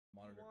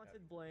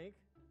wanted blank.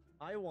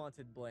 I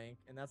wanted blank,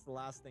 and that's the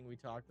last thing we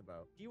talked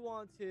about. He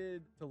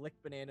wanted to lick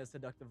bananas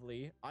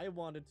seductively. I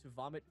wanted to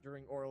vomit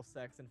during oral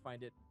sex and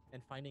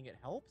finding it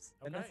helps.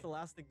 And that's the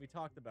last thing we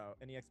talked about.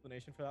 Any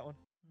explanation for that one?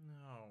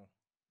 No.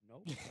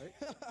 Nope. Right?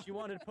 She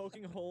wanted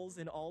poking holes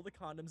in all the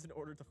condoms in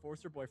order to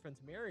force her boyfriend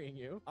to marrying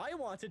you. I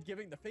wanted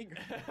giving the finger.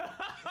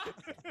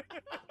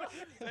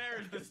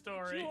 There's the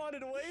story. She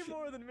wanted way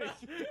more than me.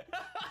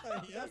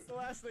 That's the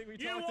last thing we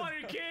talked about. You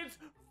wanted kids?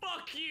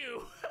 Fuck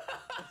you!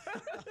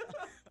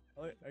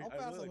 I'll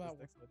pass on that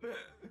one.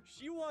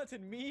 She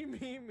wanted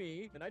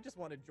me, and I just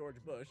wanted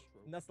George Bush.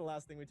 And that's the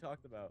last thing we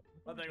talked about.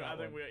 I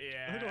think we,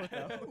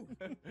 yeah.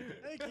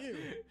 Thank you.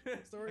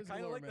 Stories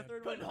kind of like the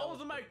third one. Putting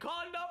holes in my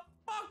condom?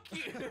 Fuck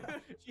you!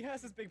 She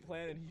has this big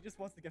plan, and he just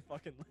wants to get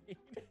fucking laid.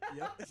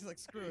 Yep. She's like,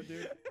 screw it,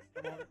 dude.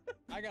 Come on.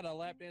 I got a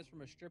lap dance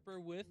from a stripper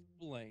with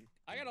blank.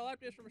 I got a lap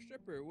dance from a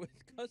stripper with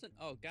cousin.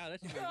 Oh god,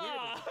 that's even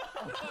weirder.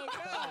 Oh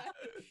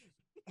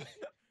god.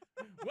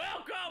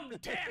 Welcome to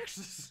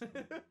Texas.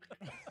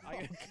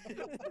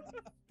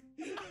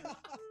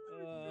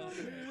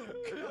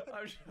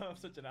 I'm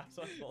such an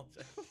asshole.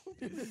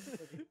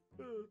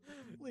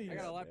 Please, I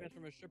got a lap dance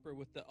from a stripper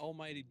with the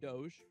almighty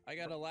Doge. I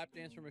got a lap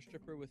dance from a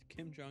stripper with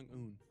Kim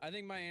Jong-un. I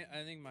think my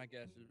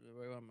guess is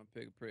I'm gonna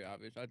pick pretty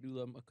obvious. I do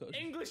love my cousin.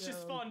 English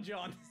is fun,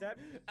 John.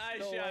 I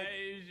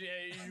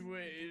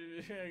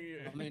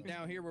mean,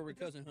 down here where we're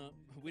cousin hump,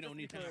 we don't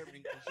need time for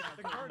English.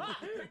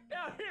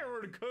 Down here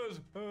we're the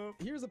cousin hump.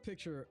 Here's a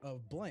picture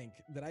of blank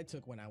that I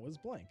took when I was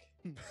blank.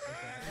 Okay.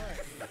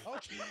 All right.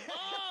 Okay.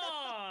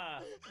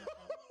 Ah!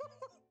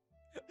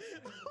 Oh,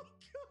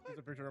 God. Here's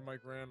a picture of my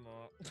grandma.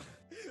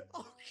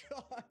 Oh,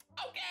 God.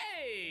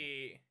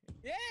 Okay.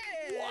 Yeah.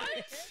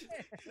 What?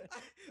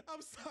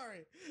 I'm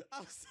sorry.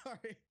 I'm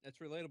sorry. That's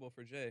relatable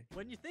for Jay.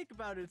 When you think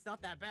about it, it's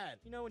not that bad.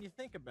 You know, when you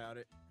think about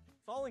it,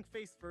 falling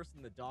face first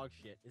in the dog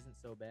shit isn't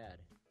so bad.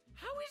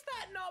 How is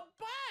that not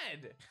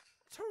bad?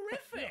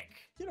 Terrific.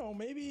 You know,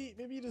 maybe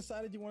you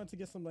decided you wanted to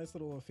get some nice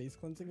little face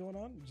cleansing going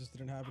on. You just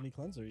didn't have any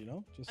cleanser, you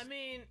know? Just I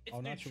mean, it's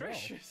all natural.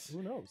 nutritious.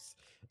 Who knows?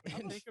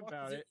 Think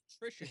about it.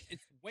 Nutritious.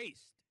 It's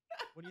waste.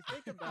 When you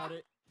think about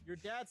it, your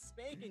dad's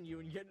spanking you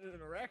and getting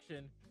an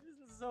erection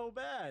isn't so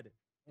bad.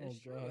 Oh,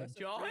 God.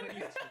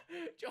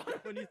 John.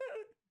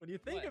 When you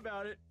think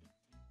about it,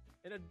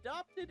 an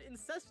adopted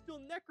incestual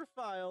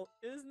necrophile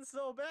isn't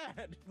so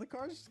bad. The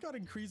car's just got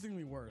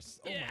increasingly worse.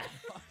 Oh, Yeah.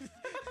 my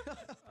God.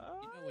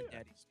 You know when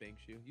daddy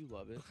spanks you. You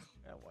love it.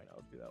 Yeah, why not?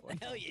 Let's do that one.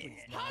 Hell yeah.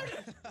 How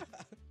did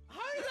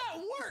that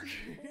work?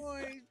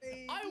 Boys,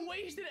 baby. I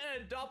wasted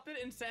an adopted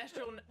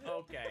ancestral.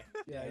 Okay.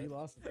 Yeah, you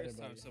lost it there, First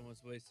time buddy.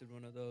 someone's wasted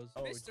one of those.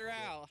 Oh, Mr.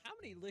 Owl, how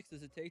many licks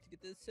does it take to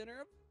get to the center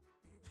of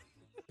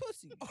the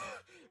pussy?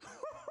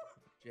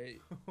 Jay,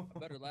 I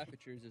better laugh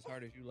at yours as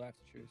hard as you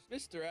laughed at yours.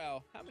 Mr.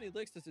 Owl, how many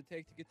licks does it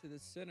take to get to the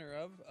center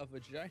of a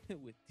vagina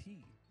with T?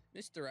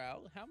 Mr.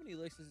 Owl, how many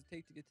licks does it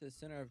take to get to the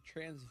center of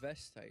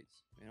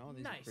transvestites? Man, all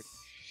these are pretty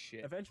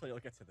shit. Eventually, you'll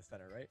get to the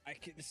center, right?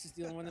 This is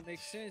the only one that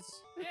makes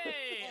sense.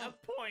 Hey, a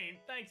point.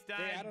 Thanks, Dad.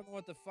 Hey, I don't know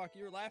what the fuck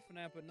you're laughing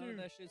at, but none of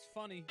that shit's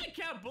funny. I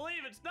can't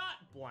believe it's not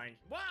blank.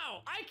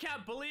 Wow, I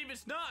can't believe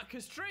it's not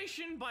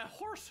castration by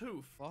horse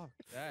hoof. Fuck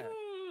that.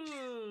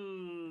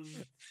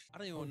 I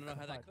don't even know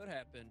how that could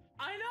happen.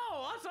 I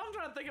know, that's what I'm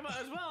trying to think about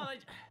as well.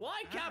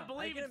 I can't I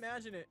believe can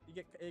imagine it.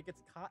 It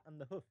gets caught on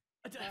the hoof.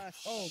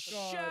 Oh,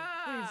 God. Shut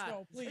Please,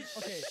 no, please.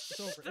 Okay, it's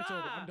over. It's over.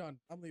 Stop. I'm done.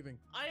 I'm leaving.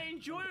 I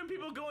enjoy when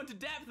people go into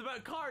depth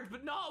about cards,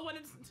 but not when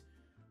it's...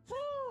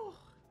 Whew.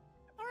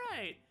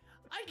 Alright.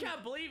 I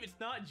can't believe it's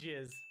not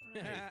jizz.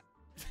 Right.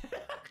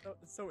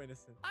 It's so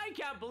innocent. I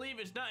can't believe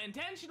it's not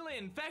intentionally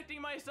infecting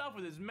myself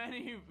with as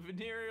many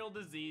venereal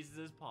diseases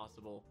as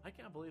possible. I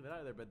can't believe it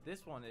either, but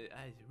this one,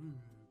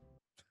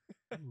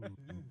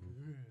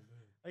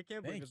 I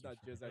can't believe it's you. not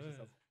jizz. Actually sounds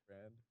like a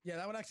brand. Yeah,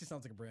 that one actually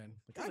sounds like a brand.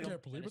 Like, I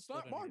can't believe it's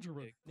not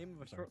margarine. Name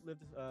of a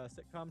short-lived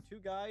sitcom: two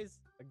guys,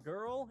 a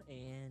girl,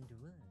 and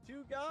what?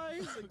 Two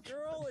guys, a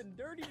girl, and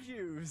dirty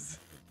Jews.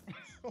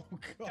 Oh,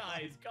 God.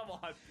 guys, come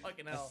on,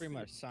 fucking hell. That's pretty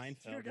much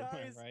Seinfeld, Two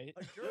guys, right?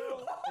 a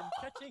girl, and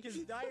catching his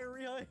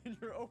diarrhea in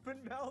your open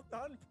mouth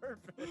on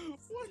purpose.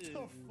 What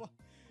the fuck?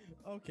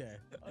 Okay.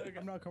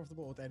 I'm not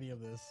comfortable with any of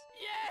this.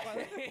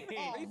 Yay!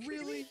 Oh,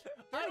 really?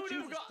 I would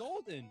have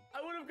golden.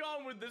 I would have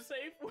gone with the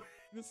safe word.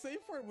 The safe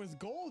word was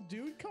gold,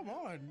 dude. Come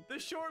on. The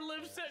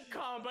short-lived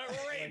sitcom about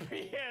rape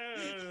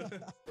you.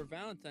 For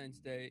Valentine's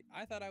Day,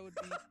 I thought I would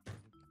be.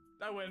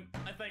 That went,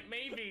 I think,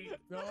 maybe.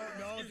 No,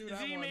 dude.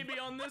 Z may be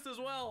on this as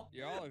well.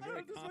 Y'all are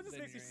very This one confident. just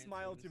makes in me your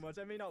smile answers. too much.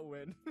 I may not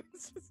win. It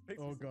just makes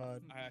me Oh, smile.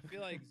 God. I feel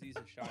like Z's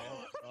a Shia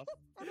LaBeouf.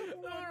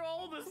 They're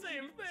all the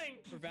same thing.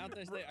 For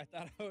Valentine's Day, I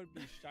thought I would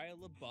be Shia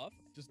LaBeouf.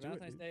 Just For do it,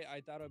 Valentine's dude. Day,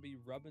 I thought I would be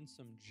rubbing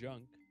some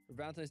junk. For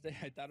Valentine's Day,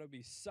 I thought I would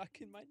be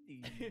sucking my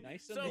D.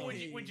 Nice and So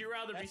easy. would you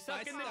rather be That's my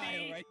sucking the style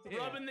D, right there.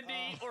 rubbing the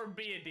D, or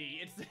be a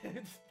D? It's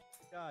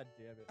God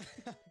damn it.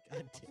 God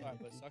Sorry, damn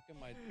but it. sucking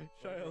my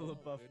Shia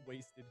LaBeouf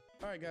wasted.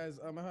 All right, guys.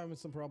 I'm having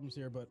some problems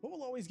here, but what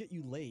will always get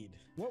you laid?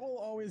 What will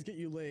always get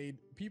you laid?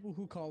 People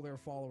who call their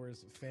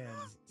followers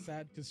fans.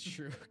 Sad 'cause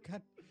true.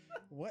 God.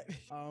 What?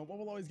 What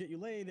will always get you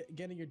laid?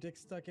 Getting your dick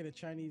stuck in a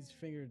Chinese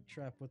finger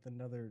trap with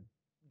another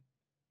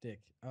dick.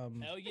 Hell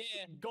yeah.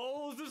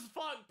 Goals as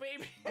fuck,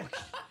 baby.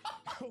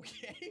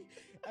 Okay.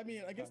 I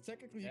mean, I guess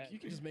technically you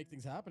can just make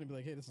things happen and be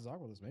like, hey, this is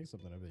awkward. Let's make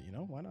something of it. You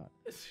know, why not?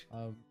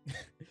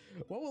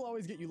 What will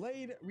always get you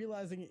laid?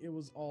 Realizing it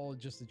was all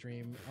just a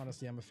dream.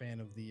 Honestly, I'm a fan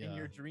of the. In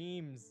your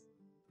dreams,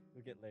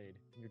 you'll get laid.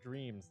 In your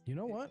dreams. You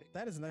know what?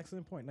 That is an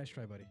excellent point. Nice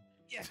try, buddy.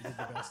 Yeah. You did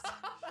the best.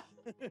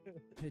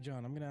 Hey,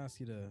 John, I'm gonna ask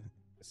you to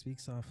speak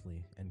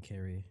softly and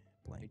carry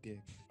blank.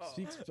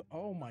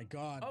 Oh my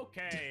God.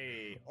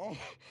 Okay.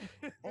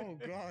 Oh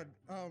God.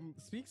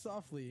 Speak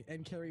softly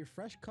and carry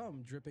fresh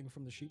cum dripping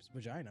from the sheep's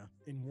vagina.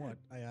 In what?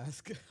 I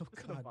ask. Oh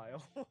The God.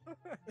 vial.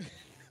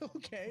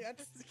 Okay,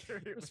 that's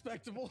Carry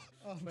respectable.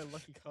 Oh, my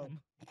lucky cum.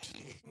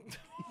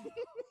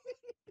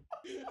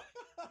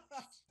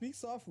 Speak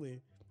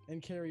softly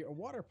and carry a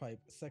water pipe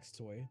sex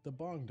toy, the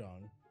bong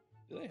dong.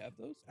 Do they have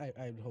those? I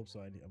hope so.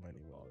 I might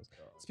need one of those.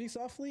 Speak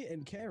softly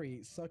and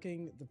carry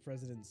sucking the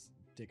president's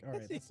dick. All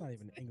right, that's not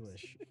even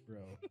English, bro.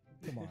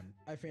 Come on.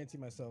 I fancy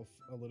myself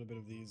a little bit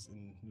of these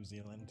in New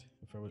Zealand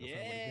if I were to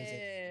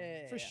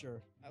visit. For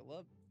sure. I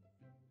love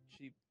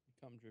cheap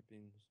cum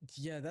drippings.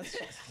 Yeah, that's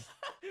just,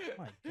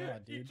 my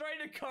God, You dude.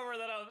 tried to cover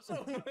that up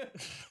so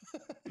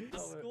The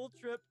school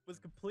trip was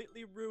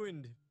completely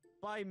ruined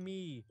by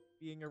me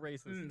being a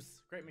racist.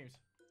 Memes. Great memes.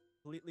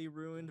 Completely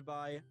ruined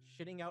by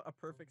shitting out a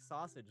perfect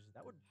sausage.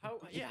 That would How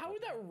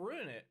would that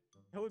ruin it?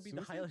 that would be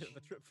the highlight Sausage? of the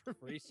trip for me.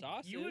 Free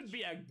sausage? You would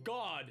be a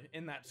god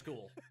in that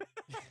school.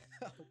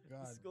 Oh, The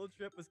God. school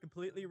trip was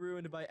completely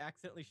ruined by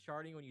accidentally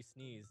sharding when you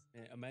sneeze.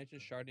 Man, imagine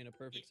sharding a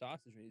perfect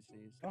sausage when you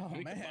sneeze. Oh, Can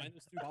we man. combine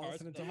those two While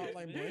parts listening to without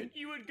Hotline listening? Bling?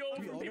 You would go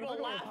We from all people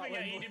know laughing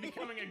at Hotline you to Bling.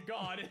 becoming a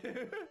god.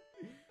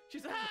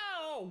 She's like,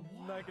 oh,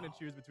 I'm not gonna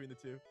choose between the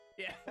two.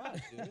 Yeah. Wow,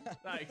 dude.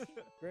 Nice.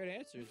 Great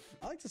answers.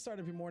 I like to start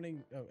every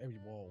morning.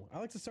 I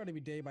like to start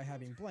every day by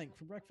having blank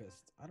for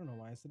breakfast. I don't know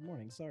why I said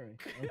morning. Sorry.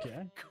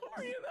 Okay.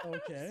 Corey in the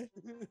Okay.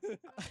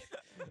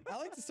 I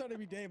like to start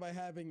every day by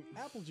having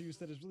apple juice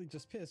that is really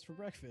just piss for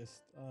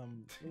breakfast.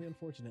 Really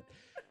unfortunate.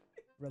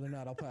 Rather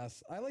not. I'll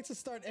pass. I like to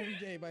start every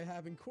day by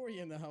having Corey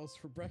in the house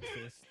for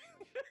breakfast.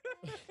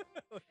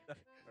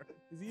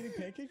 Is he eating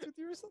pancakes with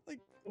you or something?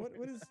 What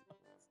is?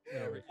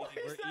 Yeah, Why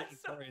is that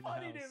so Corey in the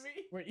funny to house.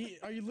 me?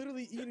 Are you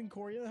literally eating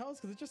Corey in the house?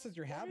 Because it just says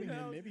you're having him.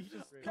 house. Maybe he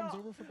just No. comes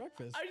over for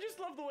breakfast. I just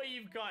love the way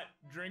you've got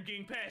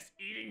drinking piss,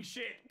 eating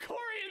shit, Corey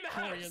in the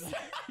Corey house. in the-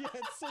 yeah,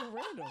 it's so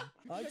random.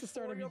 I like to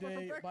start Corey every over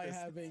for day by breakfast.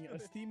 having a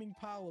steaming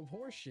pile of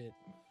horse shit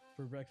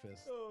for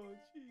breakfast. Oh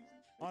Jesus.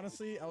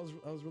 Honestly, I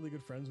was really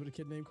good friends with a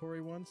kid named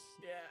Corey once.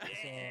 Yeah.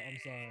 So I'm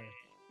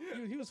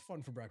sorry. He was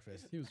fun for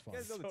breakfast. He was fun. You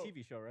guys know the So-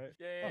 TV show, right?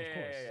 Yeah, Of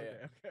course.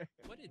 Okay.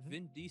 What did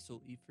Vin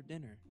Diesel eat for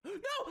dinner? No,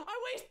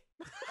 I waste.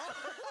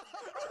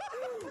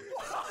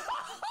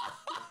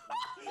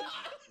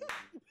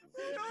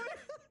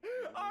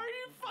 Are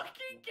you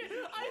fucking kidding?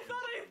 I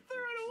thought I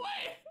threw it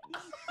away.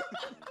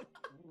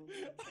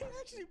 I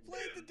actually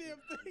played the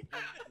damn thing.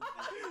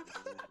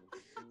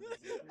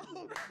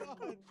 Oh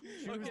God.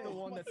 Choose the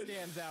one that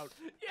stands out.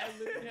 Yeah.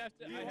 literally have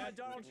to. Do you want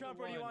Donald Trump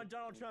or do you want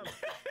Donald Trump?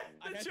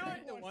 I had to joint-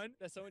 pick the one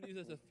that someone used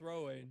as a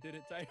throwaway and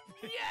didn't type.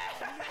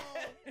 Yeah.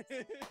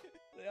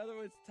 The other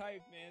one's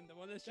typed, man. The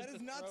one that's just That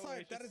is a not throwaway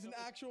typed. That is an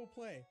actual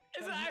play.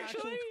 Is That it is an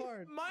actually?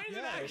 card. Mine's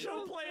an Yeah.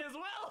 actual play as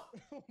well.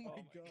 Oh my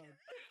my God.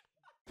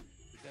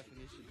 The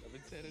definition of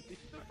insanity.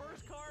 The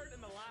first card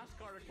and the last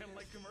card are kind of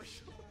like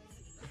commercials.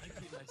 I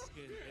keep my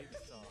skin baby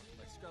soft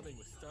by scrubbing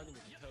with starting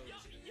with the toes.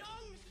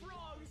 Young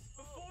frogs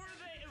before